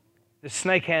 the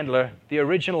snake handler, the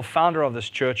original founder of this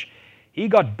church, he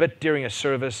got bit during a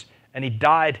service and he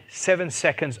died 7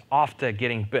 seconds after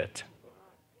getting bit.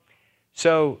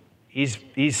 So his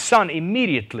son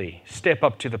immediately stepped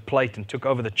up to the plate and took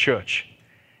over the church.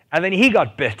 And then he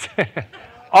got bit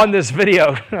on this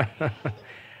video.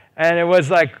 And it was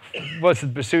like, what's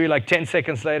it, Basui, like 10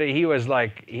 seconds later, he was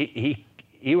like,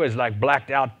 he was like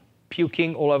blacked out,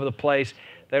 puking all over the place.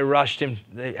 They rushed him.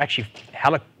 They actually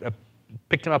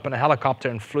picked him up in a helicopter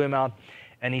and flew him out,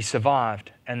 and he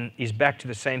survived. And he's back to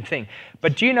the same thing.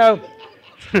 But do you know,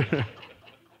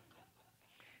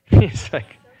 he's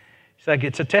like,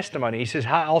 it's a testimony. He says,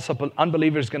 how else are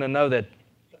unbelievers going to know that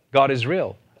God is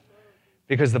real?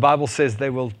 Because the Bible says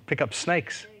they will pick up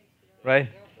snakes, right?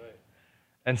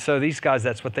 And so these guys,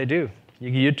 that's what they do. You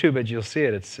YouTube it, you'll see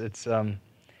it.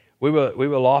 We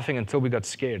were laughing until we got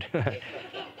scared.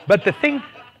 But the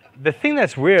thing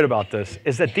that's weird about this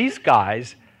is that these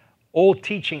guys all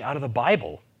teaching out of the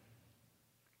Bible.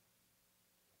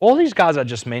 All these guys I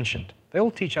just mentioned, they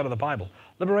all teach out of the Bible.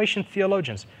 Liberation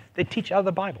theologians, they teach out of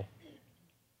the Bible.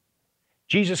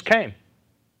 Jesus came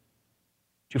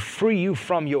to free you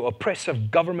from your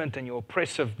oppressive government and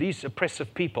these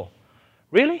oppressive people.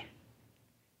 Really?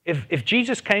 If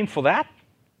Jesus came for that,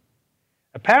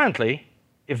 apparently,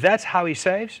 if that's how He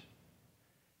saves,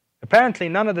 apparently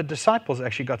none of the disciples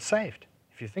actually got saved,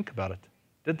 if you think about it.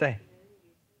 Did they?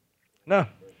 No.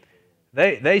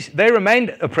 They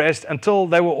remained oppressed until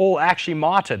they were all actually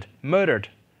martyred, murdered.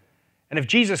 And if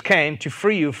Jesus came to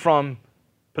free you from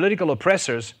political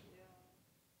oppressors,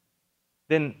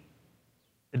 then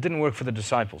it didn't work for the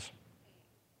disciples.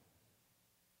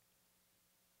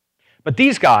 But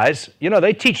these guys,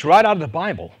 they teach right out of the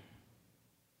Bible.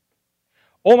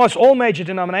 Almost all major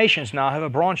denominations now have a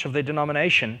branch of their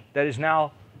denomination that is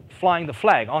now flying the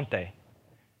flag, aren't they?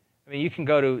 I mean, you can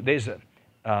go to, there's a,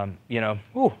 I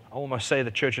almost say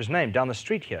the church's name, down the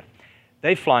street here.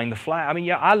 They're flying the flag. I mean,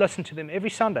 yeah, I listen to them every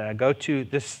Sunday. I go to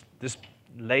this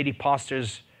lady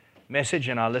pastor's message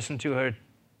and I listen to her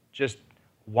just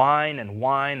whine and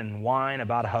whine and whine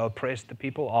about how oppressed the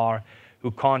people are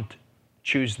who can't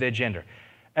choose their gender.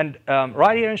 And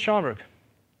right here in Schaumburg,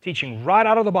 teaching right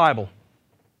out of the Bible.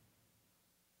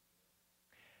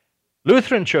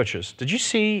 Lutheran churches. Did you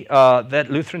see that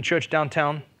Lutheran church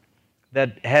downtown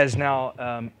that has now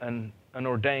an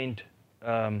ordained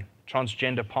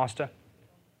transgender pastor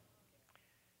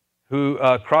who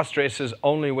cross-dresses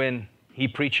only when he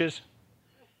preaches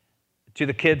to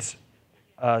the kids,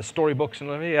 storybooks and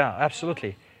everything? Yeah,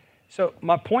 absolutely. So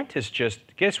my point is just,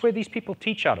 guess where these people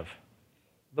teach out of?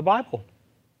 The Bible.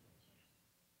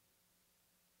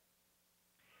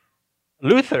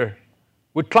 Luther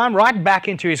would climb right back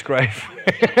into his grave.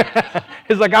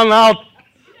 He's like, I'm out.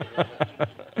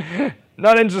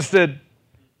 Not interested.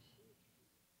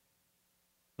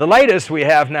 The latest we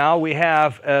have now, we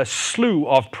have a slew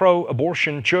of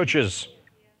pro-abortion churches.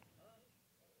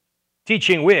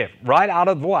 Teaching where? Right out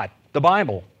of what? The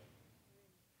Bible.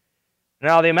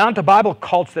 Now, the amount of Bible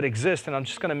cults that exist, and I'm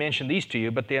just going to mention these to you,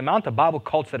 but the amount of Bible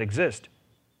cults that exist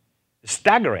is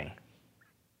staggering.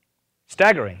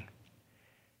 Staggering.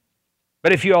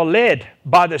 But if you are led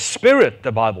by the Spirit,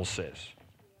 the Bible says,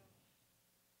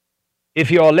 if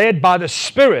you are led by the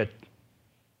Spirit,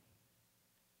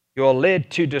 you are led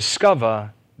to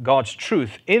discover God's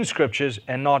truth in Scriptures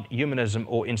and not humanism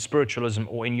or in spiritualism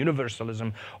or in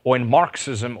universalism or in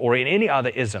Marxism or in any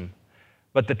other ism.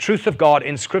 But the truth of God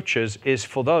in Scriptures is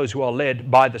for those who are led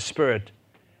by the Spirit.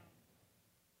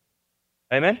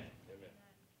 Amen?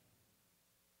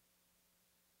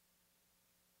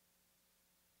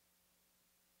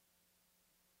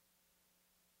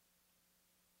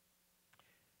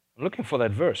 I'm looking for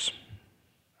that verse.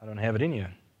 I don't have it in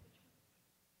here.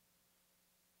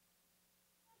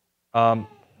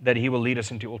 That He will lead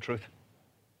us into all truth.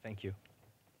 Thank you.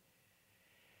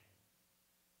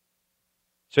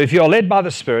 So if you are led by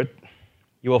the Spirit,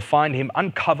 you will find Him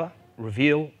uncover,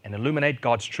 reveal, and illuminate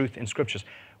God's truth in Scriptures.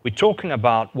 We're talking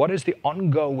about what is the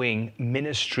ongoing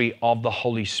ministry of the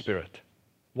Holy Spirit.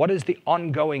 What is the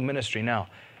ongoing ministry now?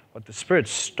 What the Spirit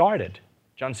started.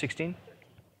 John 16?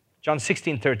 John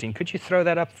 16:13. Could you throw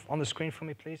that up on the screen for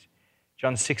me, please?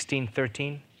 John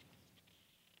 16:13.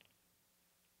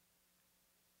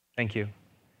 Thank you.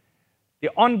 The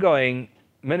ongoing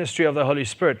ministry of the Holy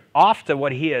Spirit, after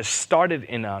what He has started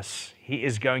in us, He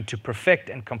is going to perfect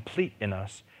and complete in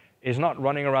us, is not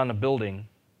running around a building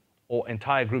or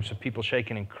entire groups of people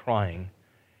shaking and crying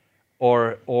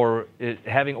or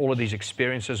having all of these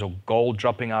experiences or gold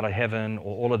dropping out of heaven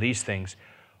or all of these things.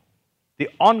 The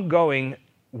ongoing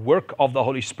work of the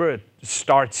Holy Spirit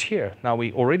starts here. Now,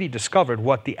 we already discovered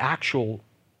what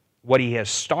He has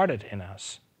started in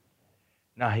us.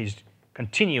 Now He's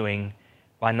continuing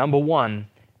by number one,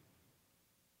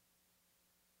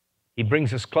 He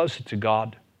brings us closer to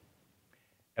God.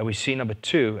 And we see number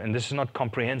two, and this is not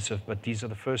comprehensive, but these are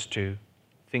the first two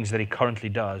things that He currently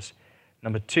does.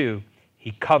 Number two,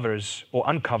 He covers or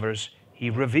uncovers, He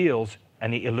reveals,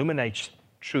 and He illuminates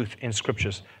truth in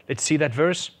Scriptures. Let's see that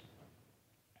verse.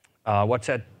 What's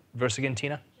that verse again,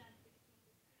 Tina?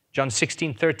 John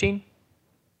 16:13.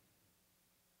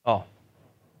 Oh.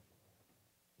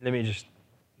 Let me just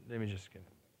give it.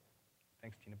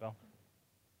 Thanks, Tina Bell.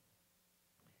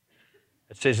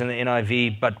 It says in the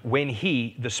NIV, but when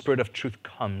He, the Spirit of truth,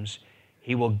 comes,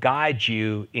 He will guide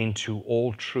you into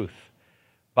all truth.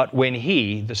 But when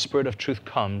He, the Spirit of truth,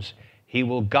 comes, He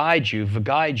will guide you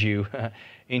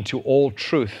into all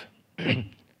truth.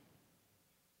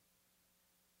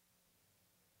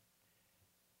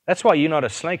 That's why you're not a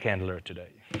snake handler today.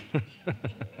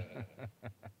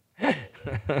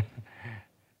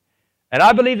 And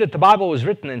I believe that the Bible was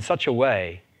written in such a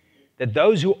way that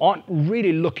those who aren't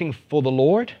really looking for the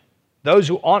Lord, those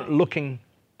who aren't looking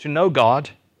to know God,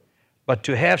 but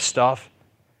to have stuff,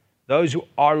 those who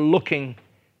are looking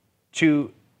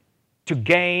to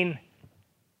gain,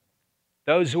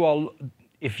 those who are,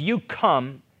 if you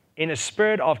come in a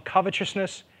spirit of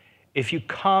covetousness, if you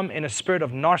come in a spirit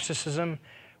of narcissism,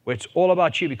 where it's all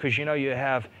about you because you know you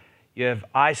have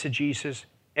eisegesis,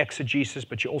 exegesis,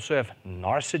 but you also have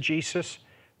narcissism,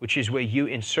 which is where you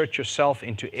insert yourself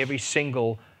into every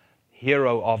single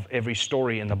hero of every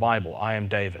story in the Bible. I am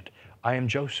David. I am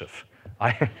Joseph.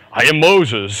 I am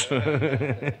Moses.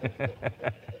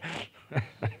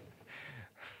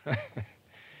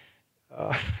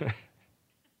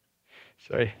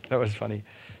 Sorry, that was funny.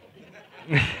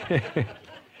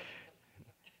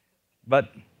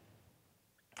 But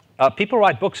people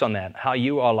write books on that, how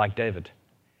you are like David.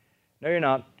 No, you're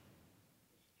not.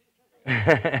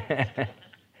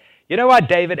 You know why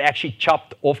David actually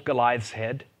chopped off Goliath's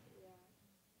head?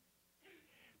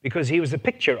 Because he was a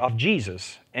picture of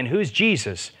Jesus. And who's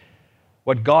Jesus?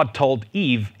 What God told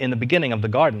Eve in the beginning of the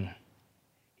garden.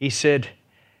 He said,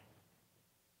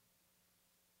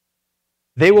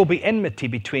 there will be enmity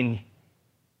between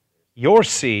your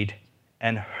seed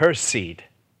and her seed.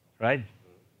 Right?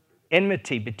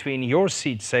 Enmity between your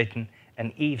seed, Satan,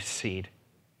 and Eve's seed.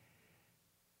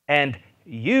 And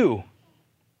you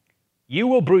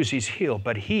will bruise his heel,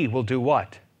 but he will do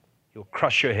what? He'll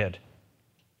crush your head.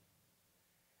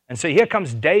 And so here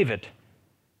comes David.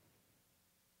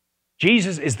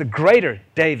 Jesus is the greater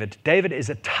David. David is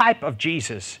a type of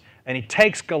Jesus, and he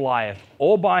takes Goliath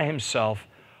all by himself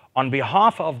on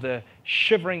behalf of the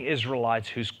shivering Israelites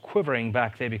who's quivering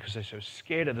back there because they're so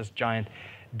scared of this giant.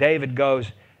 David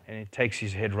goes and he takes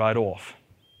his head right off.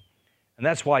 And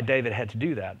that's why David had to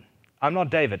do that. I'm not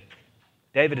David.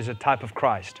 David is a type of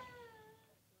Christ.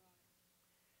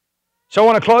 So I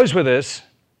want to close with this.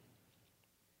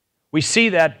 We see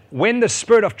that when the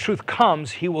Spirit of truth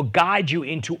comes, He will guide you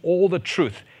into all the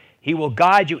truth. He will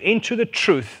guide you into the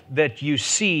truth that you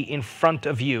see in front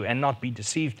of you and not be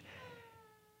deceived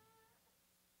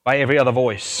by every other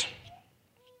voice.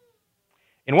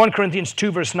 In 1 Corinthians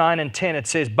 2 verse 9 and 10 it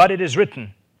says, "But it is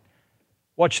written,"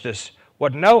 watch this,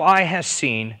 "what no eye has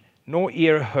seen, nor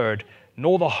ear heard,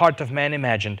 nor the heart of man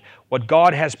imagined, what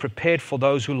God has prepared for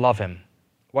those who love Him."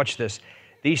 Watch this.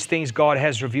 "These things God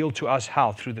has revealed to us,"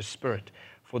 how? Through the Spirit.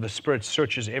 For the Spirit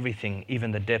searches everything,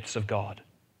 even the depths of God.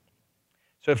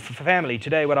 So for family,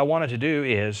 today what I wanted to do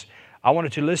is, I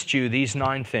wanted to list you these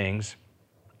 9 things.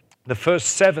 The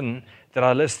first 7 that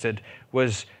I listed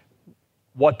was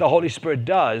what the Holy Spirit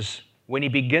does when He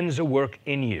begins a work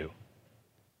in you.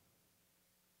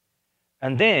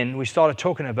 And then we started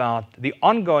talking about the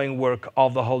ongoing work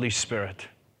of the Holy Spirit.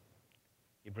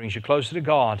 He brings you closer to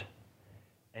God,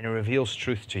 and it reveals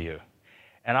truth to you.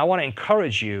 And I want to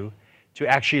encourage you to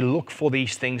actually look for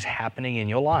these things happening in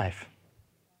your life.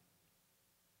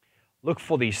 Look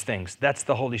for these things. That's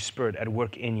the Holy Spirit at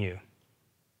work in you.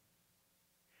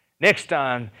 Next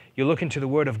time you look into the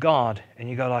Word of God and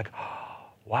you go like, oh,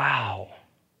 wow.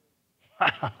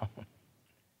 Wow.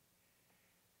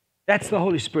 That's the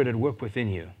Holy Spirit at work within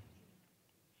you.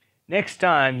 Next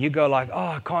time you go like,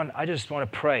 oh, I just want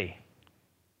to pray.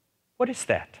 What is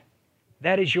that?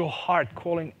 That is your heart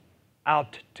calling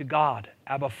out to God,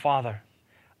 Abba, Father.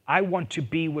 I want to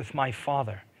be with my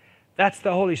Father. That's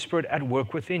the Holy Spirit at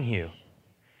work within you.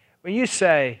 When you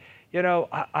say,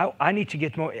 I need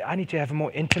to have a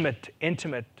more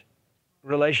intimate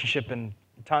relationship and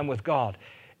time with God.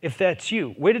 If that's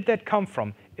you, where did that come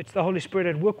from? It's the Holy Spirit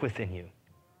at work within you.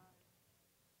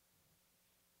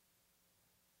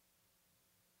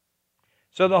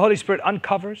 So the Holy Spirit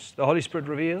uncovers, the Holy Spirit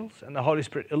reveals, and the Holy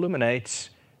Spirit illuminates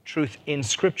truth in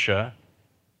Scripture,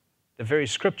 the very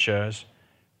Scriptures,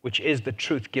 which is the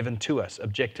truth given to us,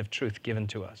 objective truth given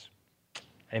to us.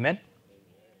 Amen?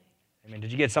 Amen.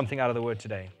 Did you get something out of the Word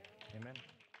today? Amen.